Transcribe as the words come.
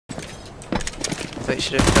Wait,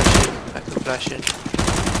 should I flash in? I can flash in.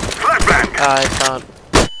 Ah, I can't.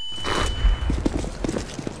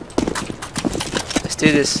 Let's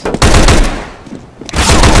do this.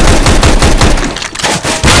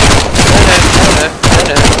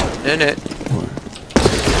 No.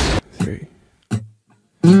 3.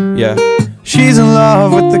 Yeah. She's in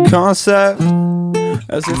love with the concept,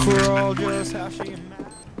 as if we're all just hashing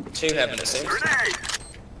and Two heaven it seems.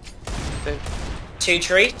 Two. Two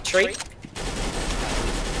tree?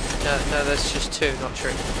 No, that's just two, not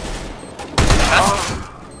true.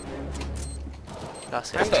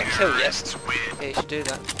 That's I haven't got a kill yet. Yeah, you should do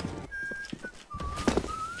that.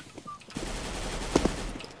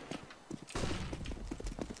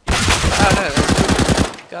 Oh no,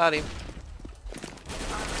 that's good. Got him.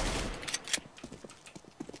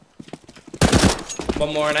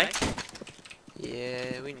 One more and A.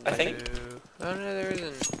 Yeah, we know. I think. Oh no, there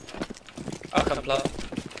isn't. I'll come blood.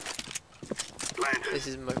 This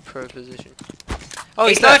is my pro position. Oh,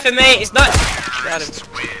 he's knifing me! He's not. Got him.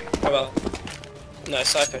 Oh well. No,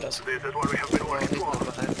 Psycho does. Well, he's not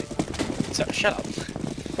behind me. So, shut up.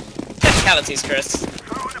 Technicalities, Chris.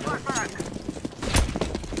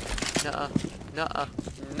 Nuh-uh.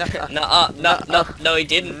 No, he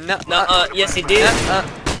didn't. Nuh-uh. Yes, he did. Nuh-uh.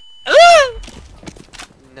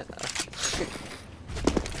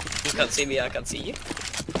 You can't see me, I can't see you.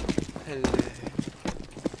 Hello.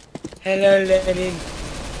 Hello, Lenin.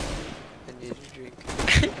 I need a drink.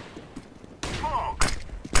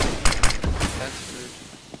 That's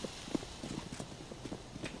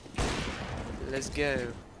rude. Let's go.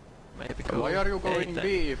 Maybe go. Why are you going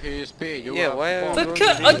B if he is B? You Yeah, are why are you But going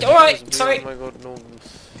cut- to be alright, B? sorry. Oh my god, no.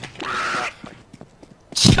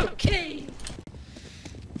 Okay.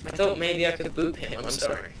 I thought maybe I could boop him, I'm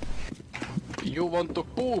sorry. You want to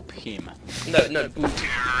poop him? No, boop.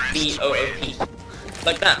 B-O-O-P.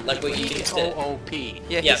 Like that, like what you just did. B-O-O-P.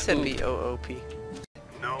 Yeah, he Yeah, said boop. B-O-O-P.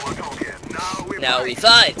 Now we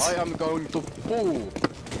fight! I am going to poop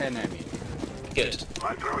enemy. Good.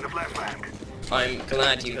 I'm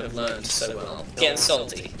glad you have learned so well. Getting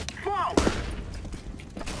salty.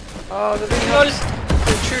 Oh, the B-hops!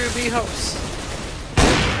 The true B-hops!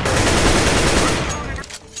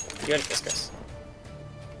 You ready for this, Chris?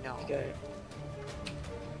 No. Go.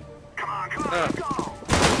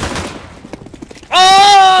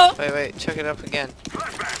 Oh! Wait, chuck it up again.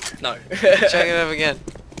 No. Chuck it up again.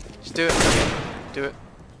 Just do it. Do it.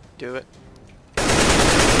 Do it.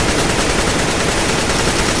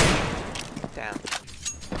 Damn.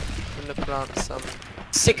 I'm gonna plant some.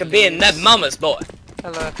 Sick of being that mama's boy.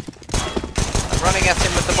 Hello. I'm running at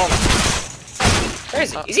him with the bomb. Where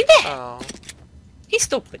is he? Is he there? Oh. He's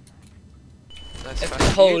stupid. Nice The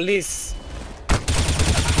fight. police.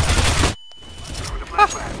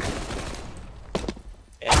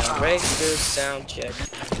 Yeah, radio sound check.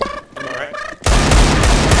 I'm alright.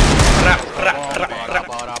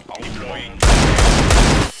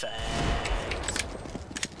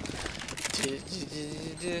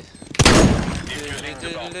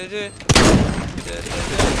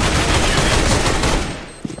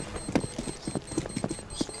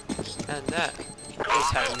 And that is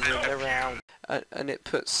how you win the round. And it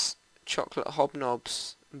puts chocolate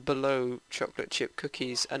hobnobs below chocolate chip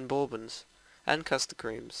cookies and bourbons and custard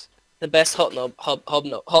creams. The best hot knobs.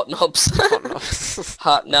 Hot knobs.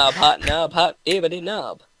 Hot knob, hot ibbity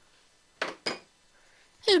knob.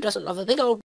 Who doesn't love a big old